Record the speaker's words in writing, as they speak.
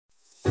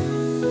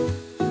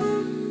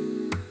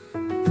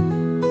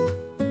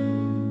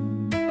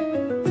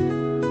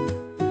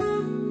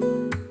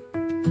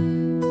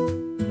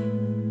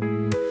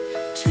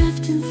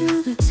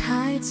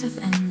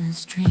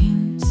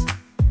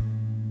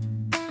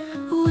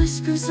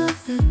whispers of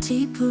the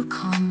deep blue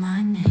call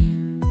my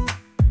name.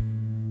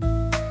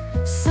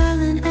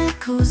 Silent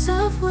echoes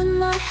of what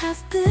might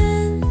have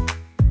been.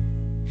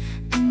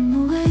 In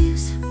the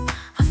waves,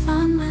 I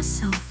found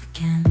myself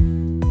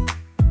again.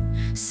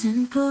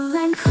 Simple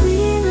and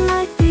clean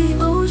like the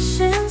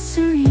ocean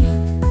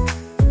serene.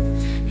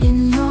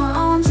 In your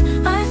arms,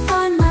 I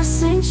find my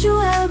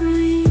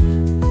sanctuary.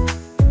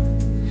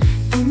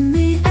 In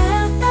the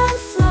ebb and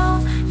flow,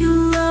 your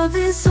love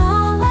is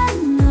all I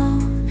know.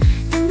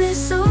 In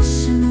this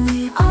ocean,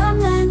 we are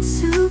meant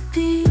to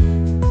be.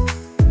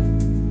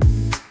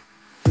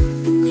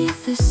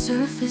 Beneath the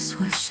surface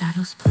where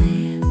shadows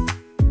play,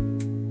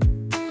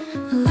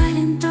 light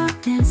and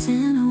dark dance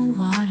in a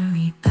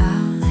watery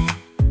ballet.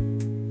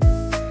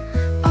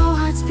 All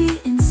hearts beat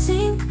in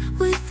sync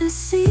with the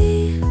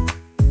sea.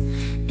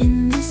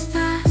 In this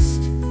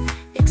vast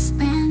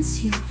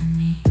expanse, you and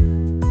me.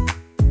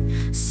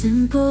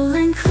 Simple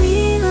and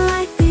clean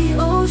like the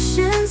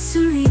ocean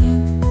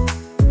serene.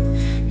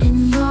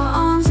 In your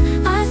arms,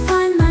 I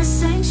find my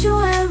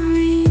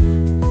sanctuary.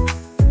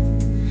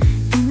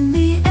 In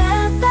the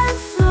ebb and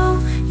flow,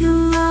 your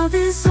love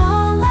is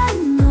all I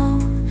know.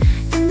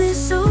 In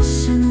this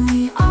ocean,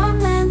 we are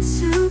meant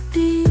to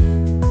be.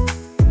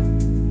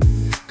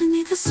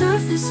 Beneath the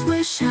surface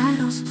where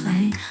shadows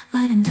play,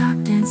 light and dark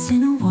dance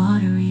in a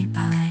watery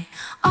ballet.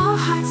 All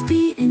hearts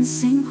beat in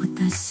sync with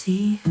the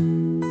sea.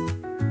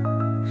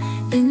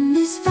 In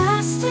this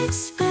vast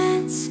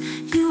expanse,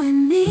 you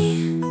and me.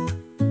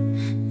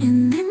 And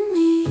then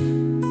me.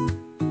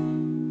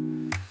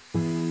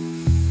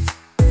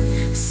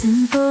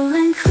 Simple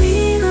and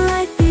clean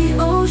like the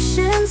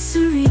ocean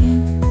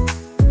serene.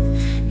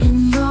 In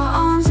your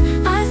arms,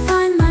 I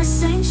find my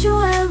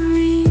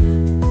sanctuary.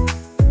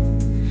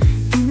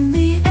 In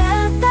the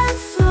ebb and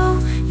flow,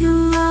 your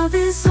love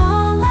is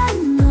all I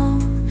know.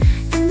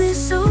 In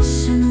this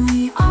ocean,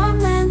 we are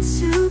meant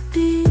to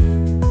be.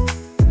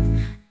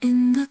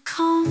 In the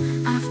calm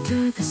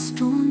after the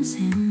storm's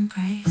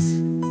embrace,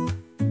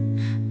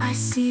 I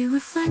see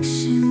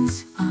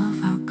reflections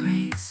of our grace.